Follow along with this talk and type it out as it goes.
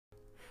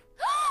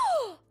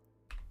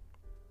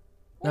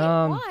Wait,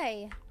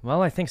 why?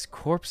 Well, I think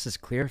corpse is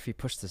clear if you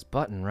push this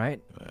button,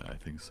 right? I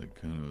think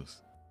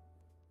Sykkuno's.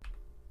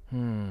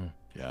 Hmm.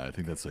 Yeah, I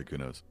think that's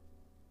Sykkuno's.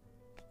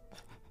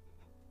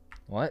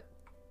 What?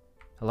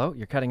 Hello?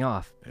 You're cutting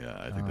off. Yeah,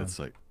 I think that's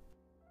like.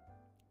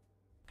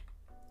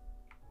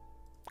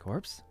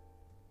 Corpse?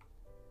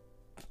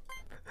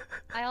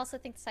 I also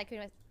think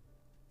Sykkuno.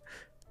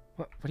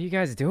 What are you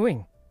guys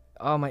doing?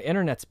 Oh, my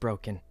internet's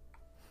broken.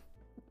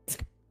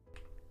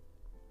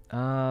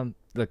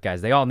 Look,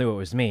 guys, they all knew it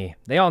was me.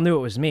 They all knew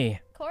it was me.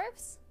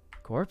 Corpse?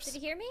 Corpse? Did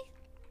you hear me?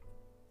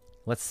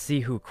 Let's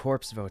see who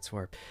Corpse votes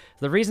for.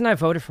 The reason I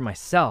voted for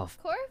myself.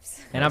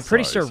 Corpse? And I'm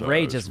pretty Sorry, sure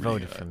Ray I was just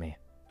voted reading, for me.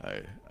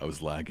 I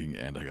was lagging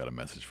and I got a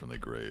message from the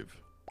grave.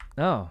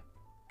 Oh.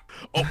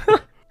 Oh!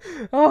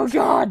 Oh,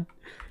 God!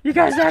 You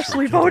guys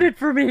actually voted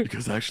for me! You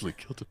guys actually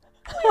killed him.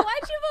 Wait,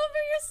 why'd you vote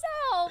for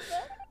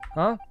yourself?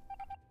 Huh?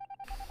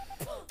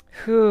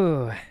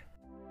 Whew.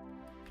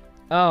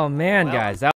 Oh, man, guys. That